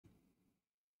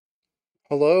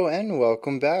Hello and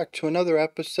welcome back to another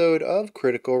episode of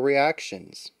Critical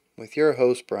Reactions with your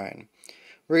host Bryan.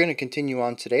 We're going to continue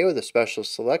on today with a special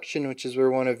selection, which is where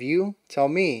one of you tell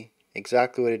me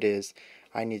exactly what it is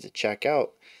I need to check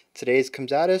out. Today's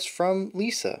comes at us from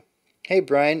Lisa. Hey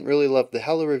Bryan, really loved the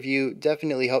Hella review,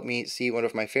 definitely helped me see one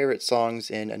of my favorite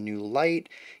songs in a new light.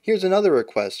 Here's another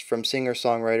request from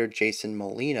singer-songwriter Jason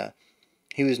Molina.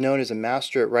 He was known as a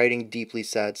master at writing deeply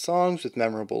sad songs with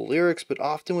memorable lyrics, but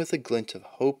often with a glint of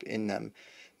hope in them.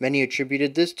 Many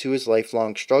attributed this to his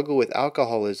lifelong struggle with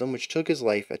alcoholism, which took his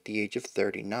life at the age of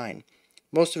 39.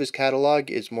 Most of his catalog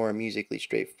is more musically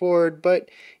straightforward, but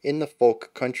in the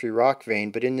folk country rock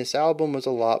vein, but in this album was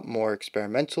a lot more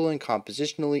experimental and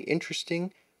compositionally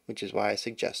interesting, which is why I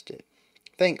suggest it.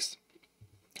 Thanks.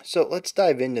 So let's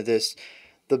dive into this.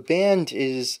 The band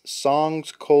is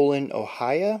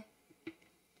Ohia.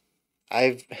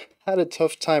 I've had a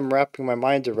tough time wrapping my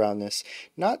mind around this.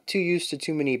 Not too used to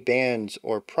too many bands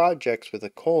or projects with a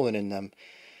colon in them.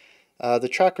 The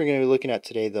track we're going to be looking at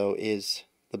today, though, is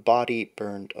The Body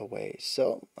Burned Away.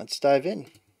 So let's dive in.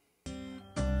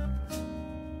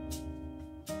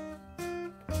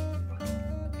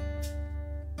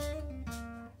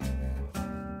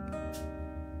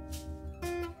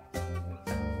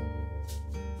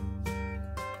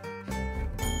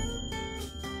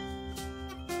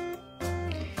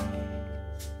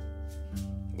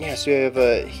 Yeah, so we have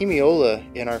a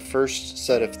hemiola in our first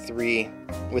set of three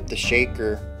with the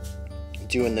shaker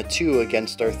doing the 2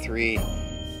 against our 3,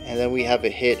 and then we have a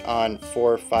hit on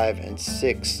 4, 5, and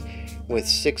 6 with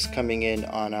 6 coming in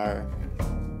on our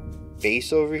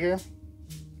bass over here,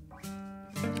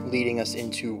 leading us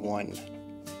into 1.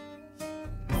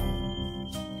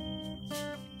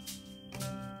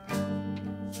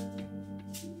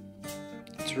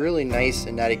 It's really nice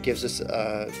in that it gives us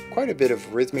quite a bit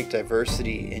of rhythmic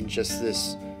diversity in just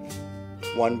this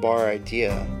one bar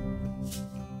idea.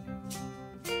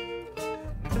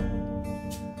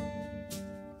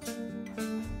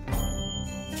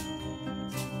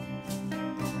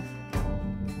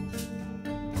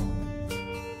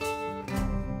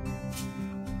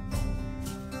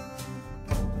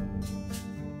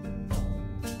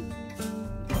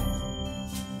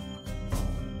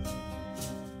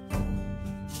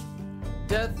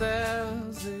 Death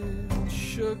as it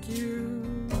shook you,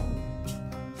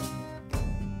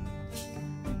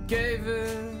 gave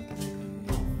it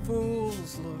the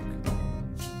fool's look,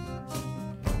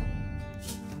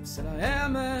 said I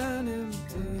am an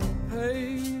empty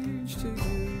page to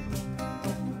you,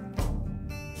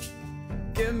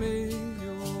 give me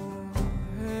your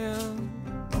hand,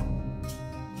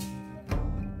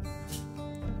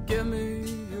 give me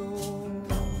your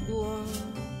blood.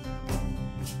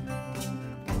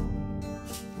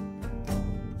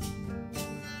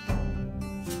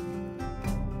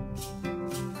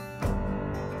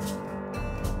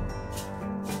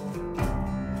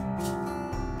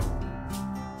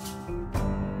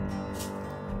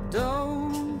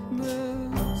 Don't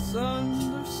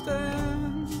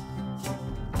misunderstand.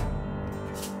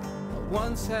 I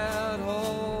once had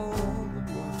all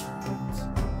the words,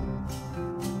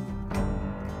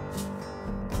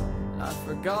 and I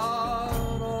forgot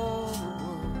all the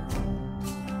words.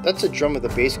 That's a drum with a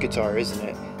bass guitar, isn't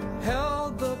it?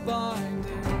 Held the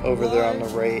binding Over there on the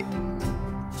right.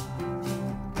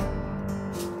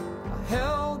 I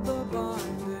held the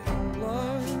binding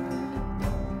light.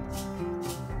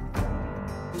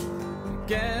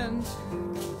 Began to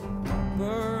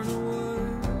burn away.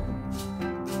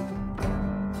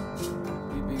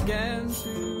 We began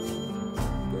to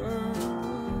burn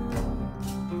away.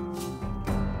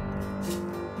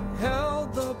 Held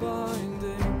the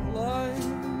binding light.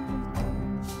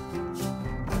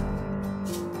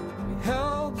 We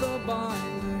held the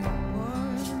binding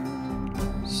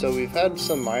light. So we've had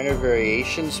some minor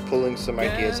variations, pulling some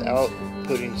ideas out,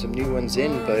 putting some new ones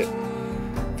in, but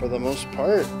for the most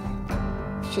part,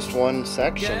 it's just one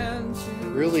section.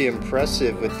 Really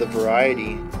impressive with the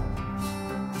variety.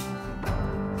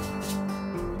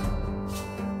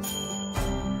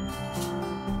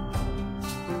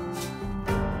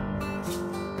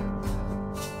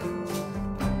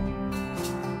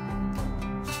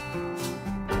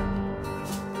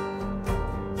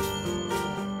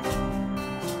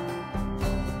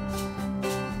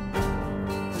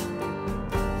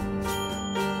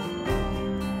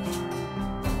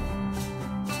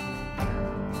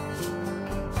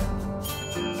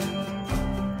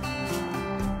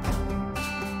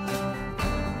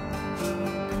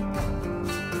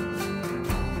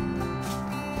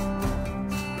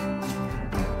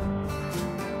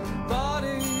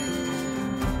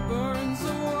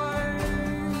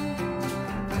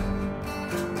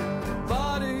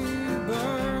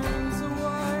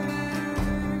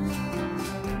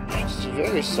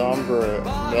 very somber,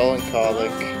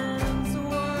 melancholic,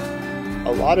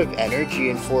 a lot of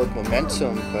energy and forward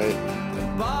momentum, but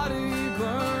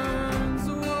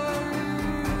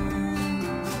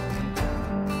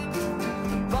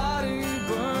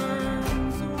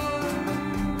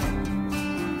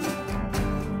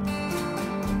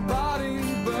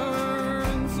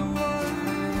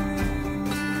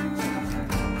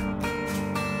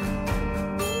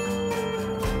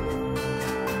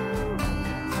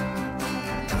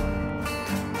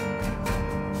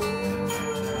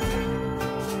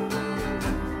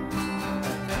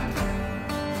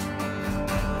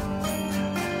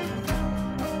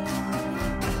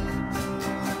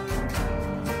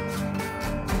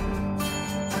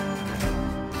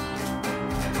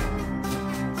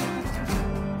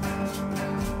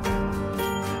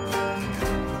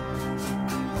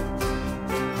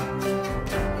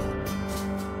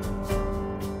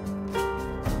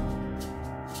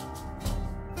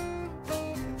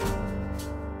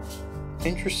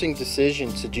interesting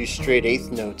decision to do straight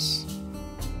eighth notes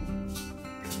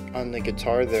on the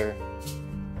guitar there.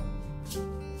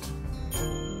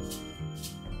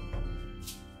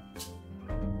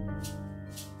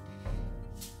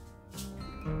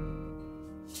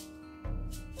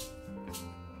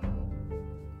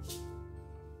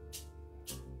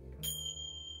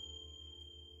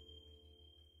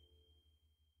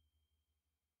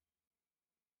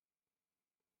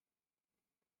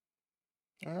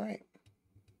 All right.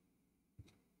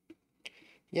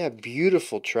 Yeah,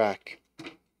 beautiful track.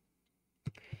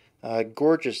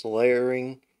 Gorgeous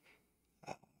layering,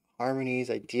 harmonies,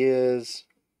 ideas,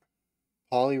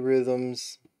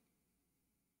 polyrhythms.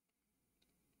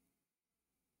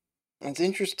 It's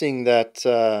interesting that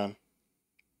the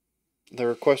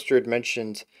requester had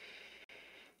mentioned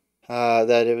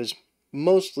that it was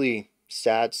mostly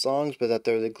sad songs, but that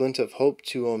there was a glint of hope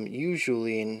to them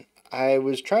usually. And I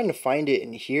was trying to find it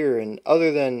in here, and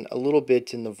other than a little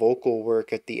bit in the vocal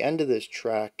work at the end of this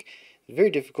track, it's very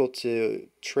difficult to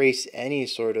trace any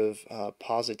sort of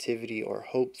positivity or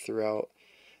hope throughout,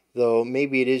 though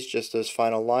maybe it is just those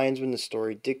final lines when the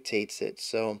story dictates it.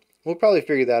 So we'll probably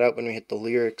figure that out when we hit the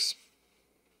lyrics.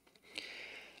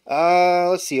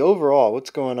 Let's see, overall,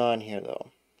 what's going on here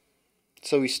though?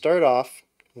 So we start off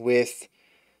with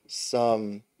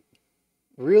some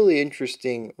really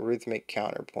interesting rhythmic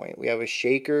counterpoint. We have a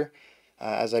shaker,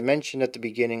 as I mentioned at the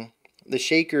beginning. The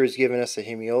shaker is giving us a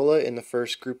hemiola in the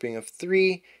first grouping of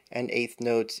 3 and eighth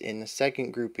notes in the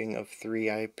second grouping of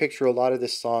 3. I picture a lot of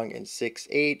this song in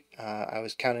 6/8. I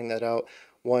was counting that out.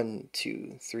 1,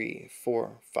 2, 3,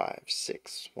 4, 5,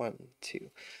 6. 1,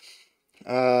 2.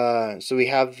 So we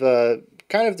have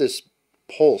kind of this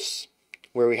pulse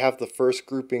where we have the first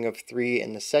grouping of 3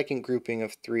 and the second grouping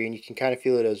of 3, and you can kind of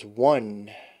feel it as 1,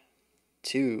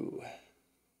 2,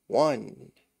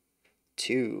 1,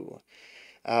 2.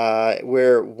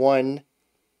 Where 1,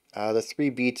 the 3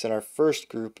 beats in our first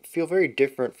group feel very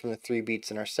different from the 3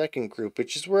 beats in our second group,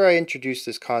 which is where I introduced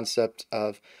this concept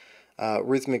of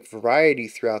rhythmic variety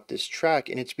throughout this track,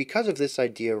 and it's because of this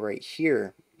idea right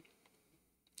here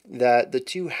that the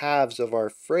two halves of our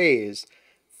phrase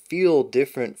feel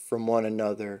different from one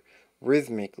another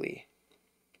rhythmically.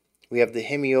 We have the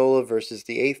hemiola versus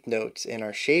the eighth notes in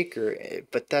our shaker,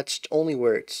 but that's only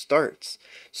where it starts.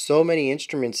 So many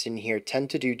instruments in here tend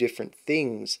to do different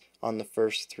things on the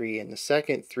first 3 and the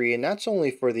second 3, and that's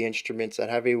only for the instruments that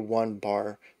have a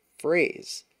 1-bar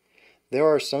phrase. There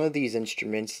are some of these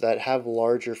instruments that have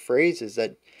larger phrases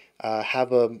that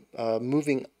have a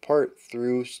moving part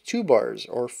through 2 bars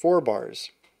or 4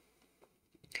 bars.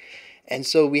 And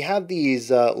so we have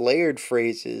these layered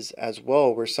phrases as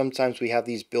well, where sometimes we have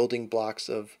these building blocks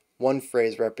of 1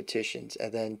 phrase repetitions,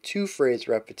 and then 2 phrase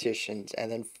repetitions,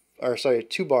 and then,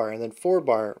 2 bar, and then 4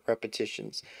 bar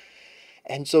repetitions.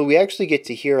 And so we actually get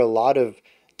to hear a lot of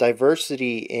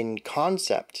diversity in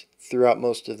concept throughout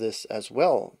most of this as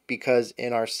well, because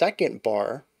in our second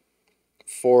bar,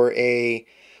 for a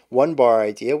 1-bar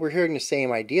idea, we're hearing the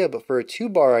same idea, but for a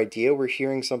 2-bar idea, we're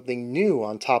hearing something new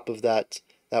on top of that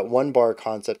 1-bar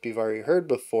concept we've already heard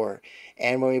before.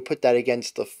 And when we put that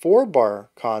against the 4-bar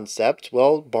concept,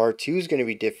 well, bar 2 is going to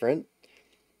be different.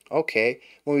 Okay,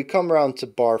 when we come around to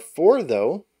bar 4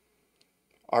 though,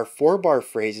 our 4-bar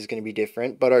phrase is going to be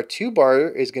different, but our 2-bar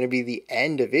is going to be the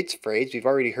end of its phrase. We've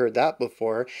already heard that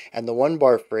before, and the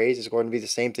 1-bar phrase is going to be the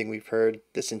same thing we've heard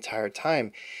this entire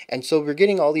time. And so we're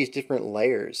getting all these different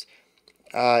layers.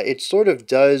 It sort of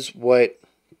does what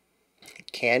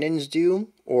canons do,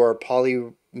 or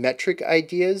polymetric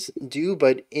ideas do,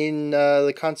 but in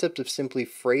the concept of simply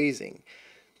phrasing.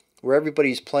 where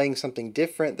everybody's playing something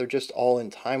different. They're just all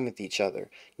in time with each other.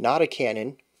 Not a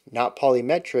canon, not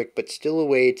polymetric, but still a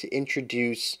way to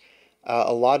introduce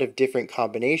a lot of different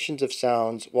combinations of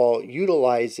sounds while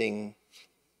utilizing,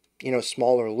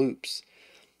 smaller loops.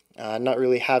 Not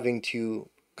really having to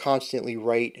constantly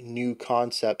write new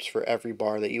concepts for every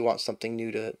bar that you want something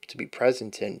new to be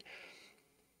present in.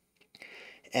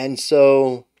 And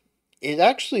so it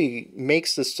actually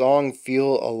makes the song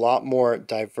feel a lot more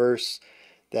diverse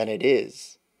than it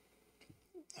is.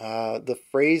 The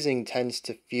phrasing tends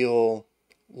to feel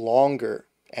longer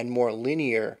and more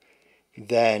linear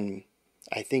than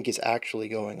I think is actually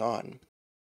going on.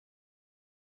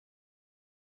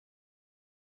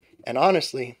 And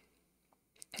honestly,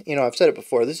 I've said it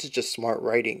before, this is just smart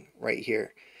writing right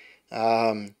here.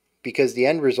 Because the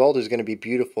end result is going to be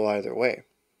beautiful either way.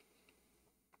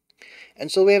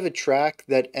 And so we have a track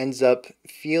that ends up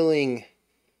feeling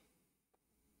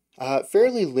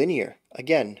fairly linear,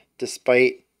 again,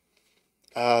 despite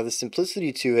the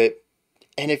simplicity to it.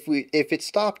 And if it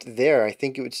stopped there, I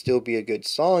think it would still be a good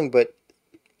song, but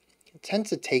it tends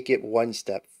to take it one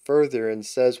step further and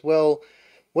says, well,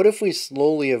 what if we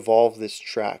slowly evolve this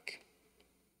track?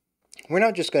 We're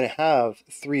not just going to have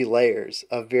 3 layers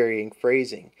of varying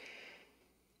phrasing.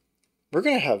 We're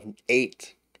going to have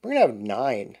 8. We're going to have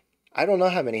 9. I don't know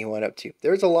how many he went up to.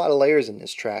 There's a lot of layers in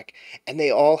this track, and they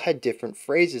all had different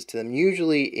phrases to them,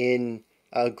 usually in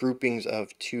groupings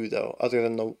of 2, though, other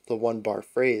than the 1 bar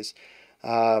phrase,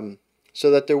 so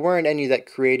that there weren't any that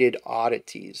created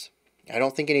oddities. I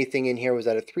don't think anything in here was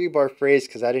at a 3 bar phrase,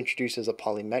 because that introduces a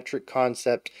polymetric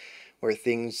concept where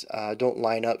things don't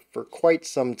line up for quite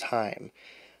some time.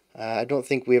 I don't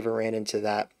think we ever ran into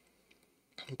that.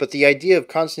 But the idea of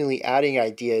constantly adding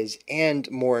ideas and,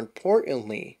 more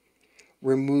importantly,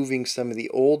 removing some of the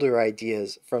older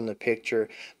ideas from the picture,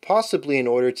 possibly in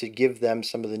order to give them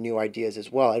some of the new ideas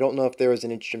as well. I don't know if there was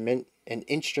an instrument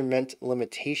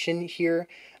limitation here.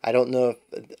 I don't know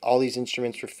if all these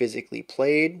instruments were physically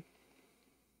played,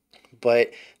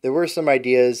 but there were some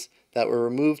ideas that were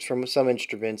removed from some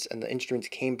instruments, and the instruments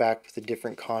came back with a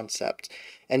different concept.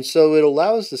 And so it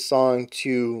allows the song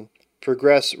to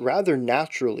progress rather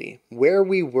naturally. Where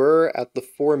we were at the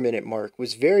 4-minute mark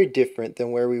was very different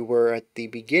than where we were at the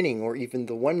beginning or even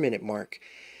the 1-minute mark.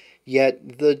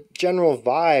 Yet the general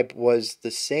vibe was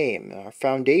the same. Our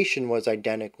foundation was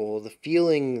identical. The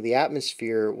feeling, the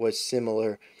atmosphere was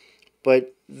similar.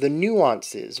 But the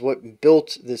nuances, what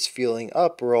built this feeling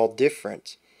up, were all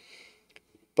different.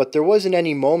 But there wasn't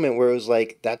any moment where it was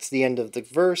like, that's the end of the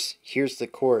verse, here's the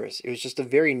chorus. It was just a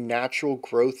very natural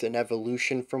growth and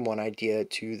evolution from one idea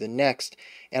to the next.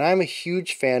 And I'm a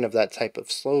huge fan of that type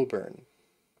of slow burn.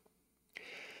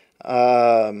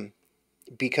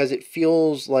 Because it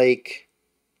feels like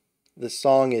the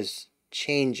song is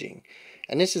changing.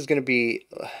 And this is going to be,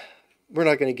 we're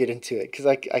not going to get into it, because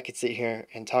I could sit here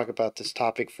and talk about this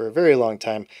topic for a very long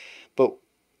time. But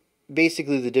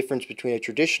basically the difference between a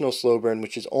traditional slow burn,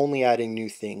 which is only adding new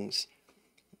things,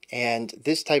 and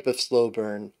this type of slow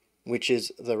burn, which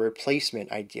is the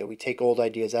replacement idea. We take old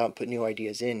ideas out and put new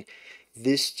ideas in.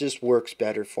 This just works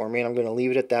better for me, and I'm going to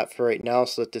leave it at that for right now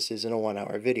so that this isn't a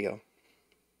 1-hour video.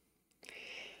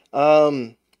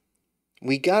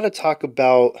 We got to talk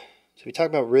about, so we talk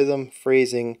about rhythm,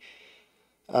 phrasing,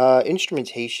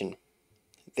 instrumentation.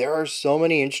 There are so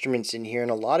many instruments in here, and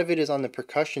a lot of it is on the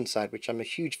percussion side, which I'm a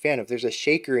huge fan of. There's a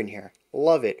shaker in here.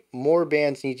 Love it. More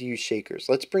bands need to use shakers.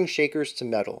 Let's bring shakers to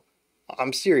metal.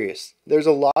 I'm serious. There's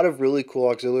a lot of really cool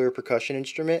auxiliary percussion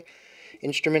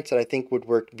instruments that I think would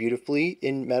work beautifully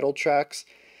in metal tracks,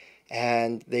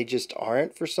 and they just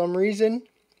aren't for some reason.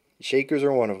 Shakers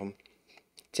are one of them.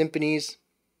 Timpanis,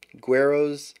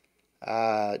 gueros,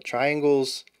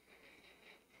 triangles.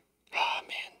 Oh,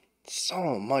 man.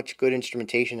 So much good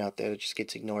instrumentation out there that just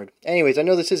gets ignored. Anyways, I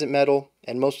know this isn't metal,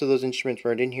 and most of those instruments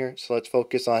weren't in here, so let's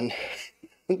focus on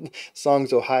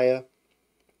songs Ohia.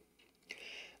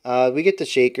 We get the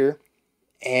shaker,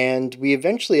 and we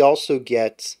eventually also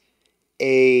get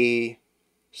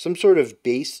some sort of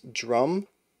bass drum.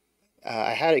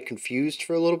 I had it confused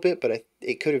for a little bit, but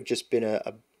it could have just been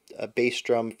a bass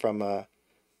drum from a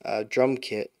drum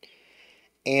kit,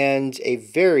 and a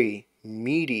very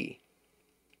meaty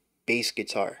bass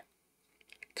guitar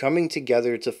coming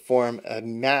together to form a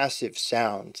massive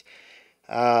sound.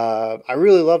 I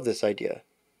really love this idea.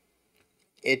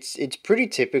 It's pretty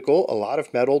typical. A lot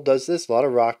of metal does this. A lot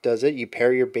of rock does it. You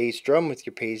pair your bass drum with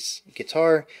your bass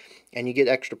guitar, and you get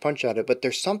extra punch out of it. But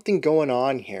there's something going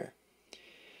on here,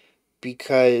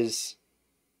 because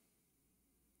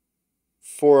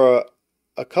for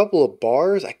a couple of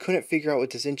bars, I couldn't figure out what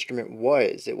this instrument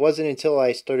was. It wasn't until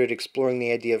I started exploring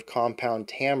the idea of compound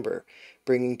timbre,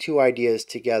 bringing two ideas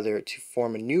together to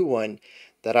form a new one,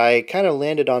 that I kind of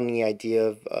landed on the idea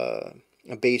of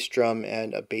a bass drum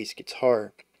and a bass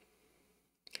guitar.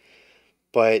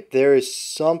 But there is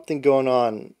something going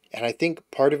on, and I think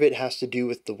part of it has to do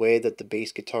with the way that the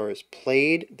bass guitar is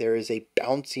played. There is a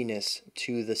bounciness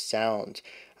to the sound.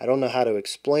 I don't know how to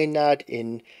explain that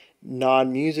in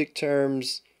non-music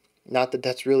terms. Not that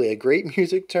that's really a great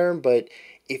music term, but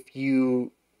if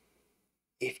you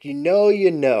know,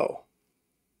 you know.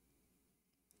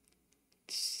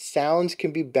 Sounds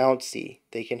can be bouncy.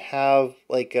 They can have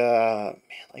like a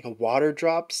water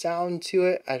drop sound to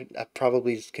it. I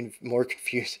probably is more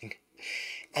confusing.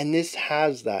 And this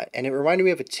has that. And it reminded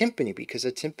me of a timpani because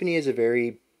a timpani is a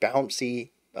very bouncy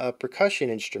percussion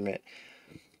instrument.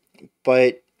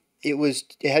 But it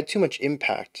had too much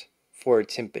impact for a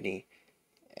timpani,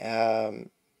 um,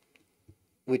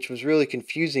 which was really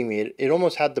confusing me. It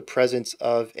almost had the presence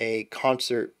of a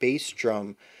concert bass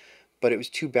drum, but it was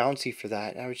too bouncy for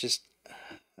that. And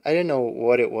I didn't know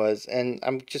what it was. And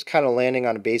I'm just kind of landing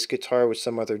on a bass guitar with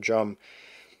some other drum.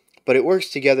 But it works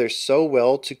together so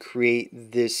well to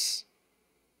create this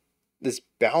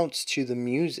bounce to the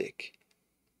music.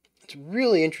 It's a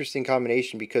really interesting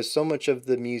combination because so much of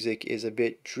the music is a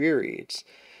bit dreary. It's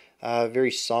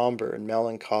very somber and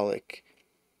melancholic.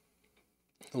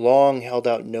 Long held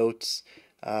out notes,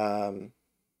 um,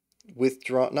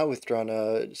 not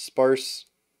withdrawn, sparse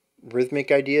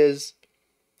rhythmic ideas.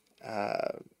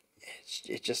 Uh,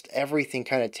 it just everything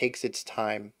kind of takes its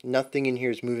time. Nothing in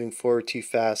here is moving forward too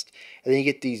fast, and then you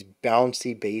get these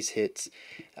bouncy bass hits.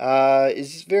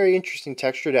 It's very interesting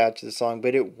texture to add to the song,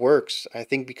 but it works. I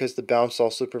think because the bounce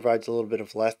also provides a little bit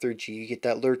of lethargy. You get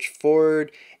that lurch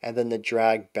forward and then the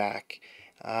drag back,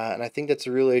 and I think that's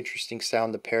a really interesting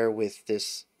sound to pair with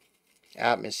this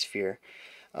atmosphere.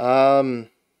 Um,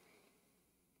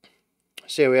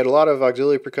 so yeah, we had a lot of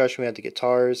auxiliary percussion. We had the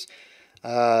guitars.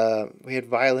 We had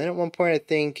violin at one point, I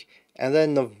think, and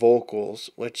then the vocals,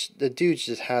 which the dude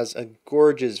just has a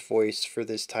gorgeous voice for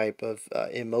this type of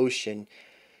emotion.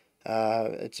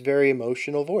 It's a very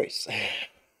emotional voice.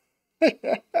 But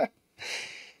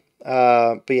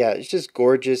yeah, it's just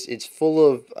gorgeous. It's full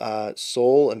of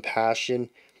soul and passion,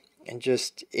 and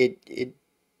just it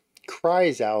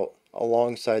cries out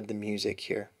alongside the music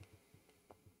here.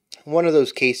 One of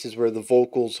those cases where the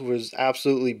vocals was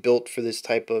absolutely built for this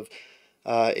type of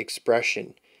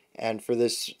expression, and for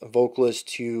this vocalist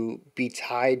to be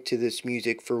tied to this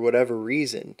music for whatever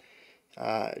reason.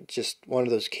 Just one of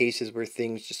those cases where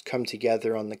things just come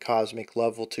together on the cosmic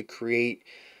level to create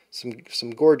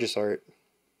some gorgeous art.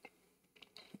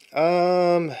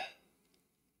 Um,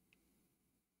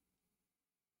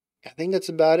 I think that's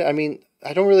about it. I mean,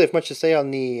 I don't really have much to say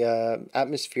on the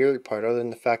atmospheric part, other than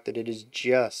the fact that it is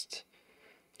just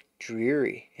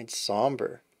dreary and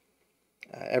somber.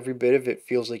 Every bit of it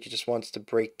feels like it just wants to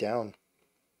break down.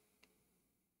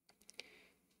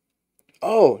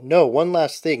 Oh no! One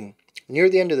last thing. Near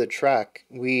the end of the track,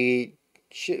 we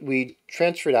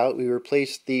transferred out. We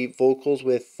replaced the vocals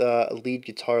with a lead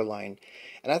guitar line,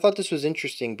 and I thought this was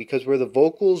interesting because where the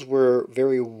vocals were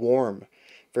very warm,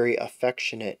 very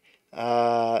affectionate,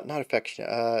 not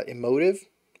affectionate, emotive.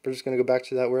 We're just gonna go back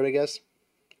to that word, I guess.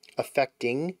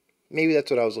 Affecting. Maybe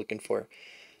that's what I was looking for.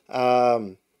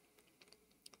 Um,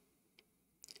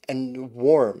 and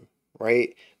warm,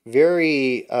 right?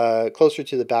 Very closer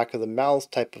to the back of the mouth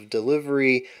type of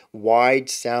delivery, wide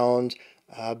sound,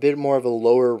 a bit more of a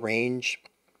lower range.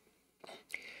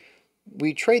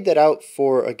 We trade that out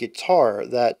for a guitar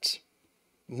that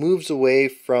moves away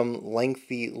from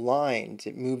lengthy lines.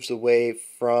 It moves away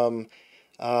from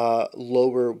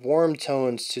lower warm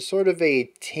tones to sort of a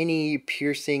tinny,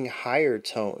 piercing higher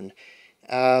tone.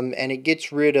 And it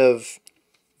gets rid of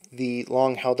the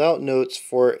long held out notes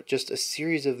for just a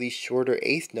series of these shorter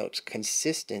eighth notes,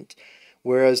 consistent.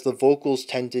 Whereas the vocals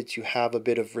tended to have a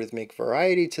bit of rhythmic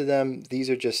variety to them, these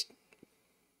are just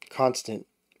constant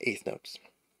eighth notes.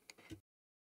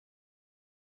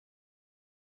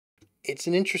 It's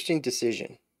an interesting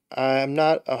decision. I'm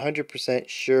not 100%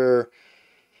 sure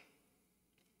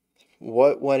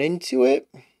what went into it.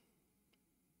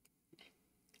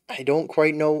 I don't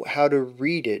quite know how to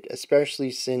read it,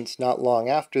 especially since not long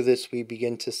after this we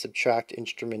begin to subtract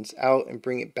instruments out and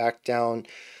bring it back down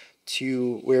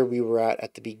to where we were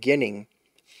at the beginning,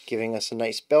 giving us a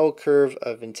nice bell curve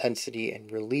of intensity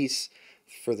and release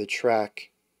for the track.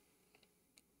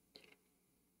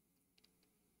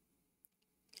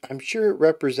 I'm sure it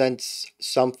represents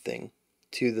something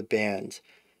to the band.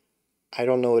 I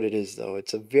don't know what it is though.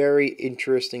 It's a very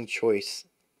interesting choice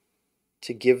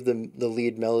to give the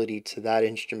lead melody to that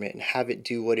instrument and have it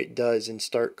do what it does in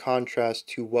stark contrast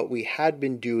to what we had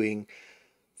been doing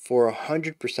for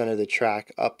 100% of the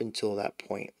track up until that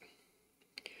point.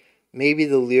 Maybe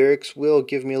the lyrics will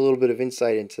give me a little bit of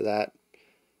insight into that,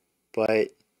 but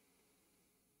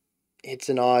it's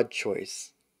an odd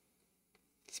choice.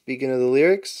 Speaking of the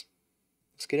lyrics,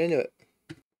 let's get into it.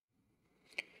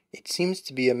 It seems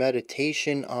to be a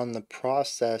meditation on the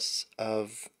process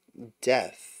of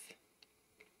death.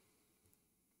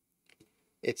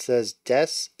 It says,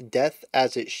 death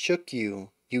as it shook you,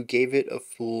 you gave it a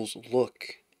fool's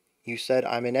look. You said,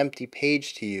 I'm an empty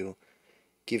page to you.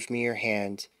 Give me your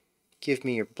hand, give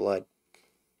me your blood.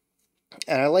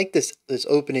 And I like this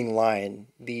opening line.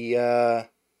 The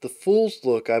fool's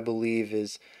look, I believe,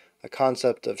 is a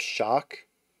concept of shock,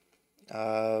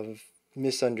 of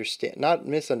not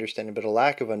misunderstanding, but a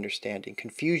lack of understanding,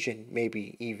 confusion,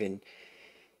 maybe even.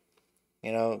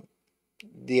 You know,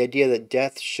 the idea that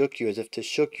death shook you as if to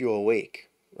shook you awake,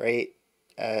 right?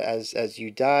 As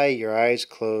you die, your eyes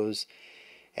close,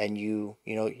 and you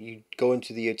go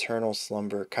into the eternal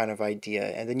slumber kind of idea,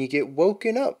 and then you get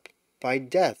woken up by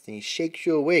death, and he shakes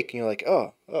you awake, and you're like,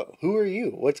 oh, who are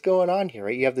you? What's going on here,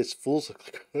 right? You have this fool's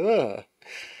look, like,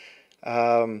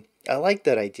 I like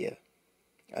that idea.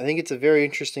 I think it's a very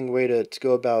interesting way to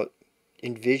go about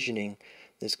envisioning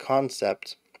this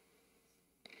concept.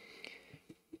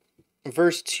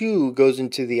 Verse 2 goes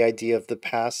into the idea of the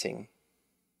passing.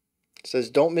 It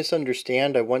says, don't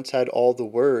misunderstand, I once had all the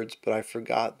words, but I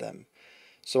forgot them.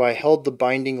 So I held the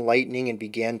binding lightning and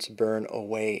began to burn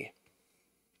away.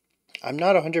 I'm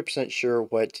not 100% sure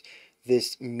what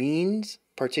this means,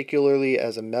 particularly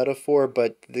as a metaphor,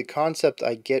 but the concept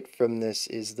I get from this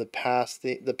is the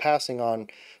passing on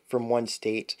from one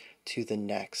state to the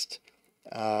next.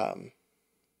 The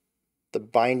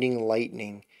binding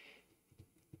lightning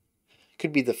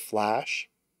could be the flash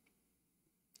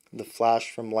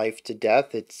from life to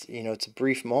death. It's a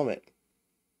brief moment.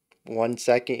 1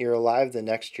 second you're alive, the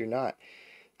next you're not.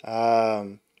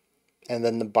 And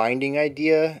then the binding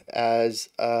idea, as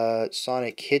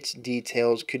Sonic Hits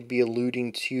details, could be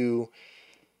alluding to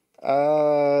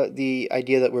the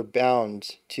idea that we're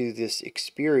bound to this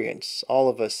experience. All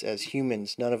of us as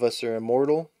humans, none of us are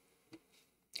immortal,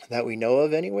 that we know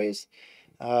of anyways.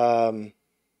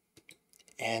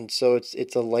 And so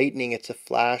it's a lightning, it's a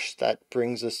flash that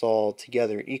brings us all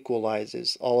together. It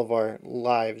equalizes all of our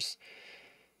lives,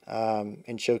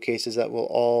 and showcases that we'll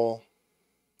all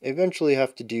eventually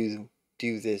have to do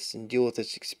this and deal with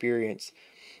this experience.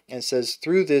 And it says,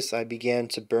 through this I began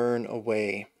to burn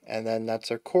away. And then that's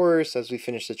our chorus. As we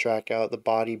finish the track out, the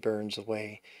body burns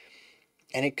away.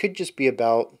 And it could just be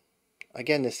about,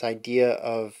 again, this idea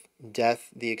of death,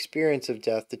 the experience of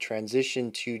death, the transition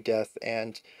to death,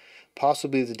 and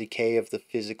possibly the decay of the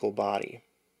physical body.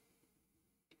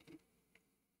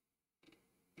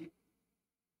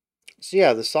 So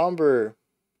yeah, the somber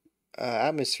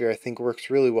atmosphere, I think, works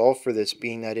really well for this,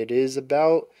 being that it is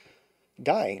about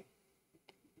dying,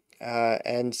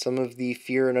 and some of the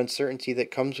fear and uncertainty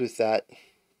that comes with that.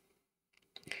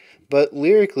 But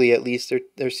lyrically, at least,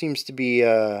 there seems to be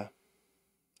a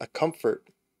comfort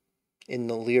in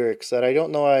the lyrics that I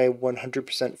don't know I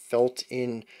 100% felt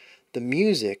in the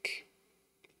music.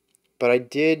 But I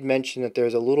did mention that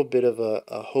there's a little bit of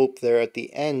a hope there at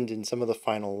the end in some of the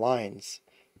final lines.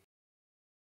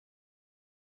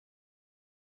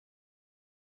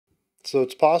 So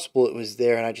it's possible it was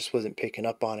there and I just wasn't picking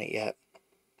up on it yet.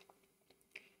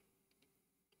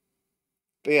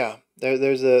 But yeah,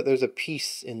 there's a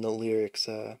piece in the lyrics,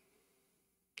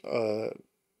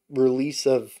 release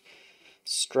of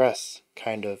stress,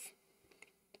 kind of.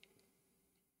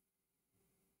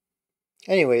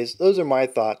 Anyways, those are my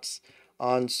thoughts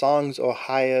on Songs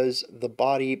Ohia's The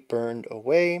Body Burned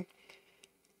Away.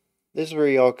 This is where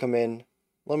y'all come in.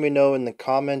 Let me know in the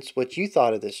comments what you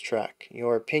thought of this track,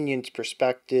 your opinions,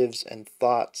 perspectives, and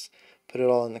thoughts. Put it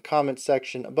all in the comments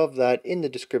section. Above that, in the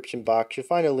description box, you'll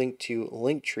find a link to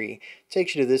Linktree. It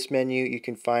takes you to this menu. You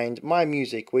can find my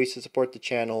music, ways to support the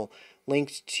channel,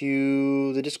 links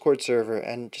to the Discord server,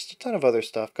 and just a ton of other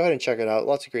stuff. Go ahead and check it out.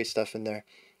 Lots of great stuff in there.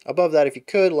 Above that, if you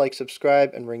could, like,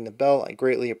 subscribe, and ring the bell. I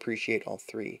greatly appreciate all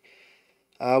three.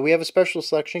 We have a special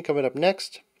selection coming up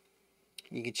next.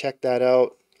 You can check that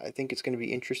out. I think it's going to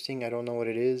be interesting. I don't know what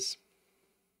it is.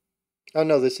 Oh,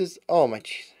 no, this is... Oh, my...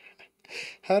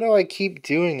 How do I keep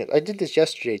doing it? I did this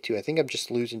yesterday, too. I think I'm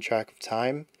just losing track of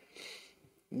time.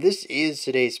 This is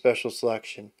today's special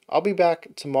selection. I'll be back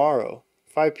tomorrow,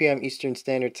 5 p.m. Eastern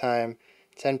Standard Time,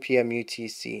 10 p.m.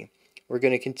 UTC. We're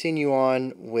going to continue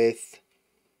on with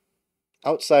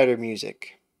outsider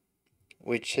music,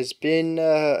 which has been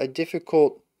a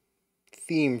difficult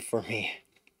theme for me.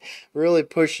 Really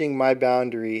pushing my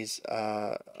boundaries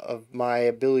of my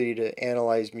ability to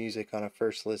analyze music on a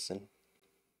first listen.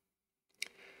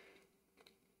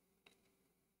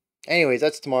 Anyways,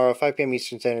 that's tomorrow, 5 p.m.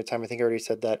 Eastern Standard Time. I think I already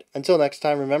said that. Until next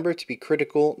time, remember to be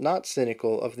critical, not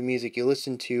cynical, of the music you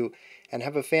listen to, and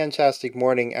have a fantastic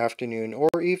morning, afternoon,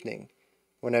 or evening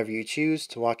whenever you choose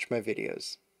to watch my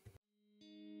videos.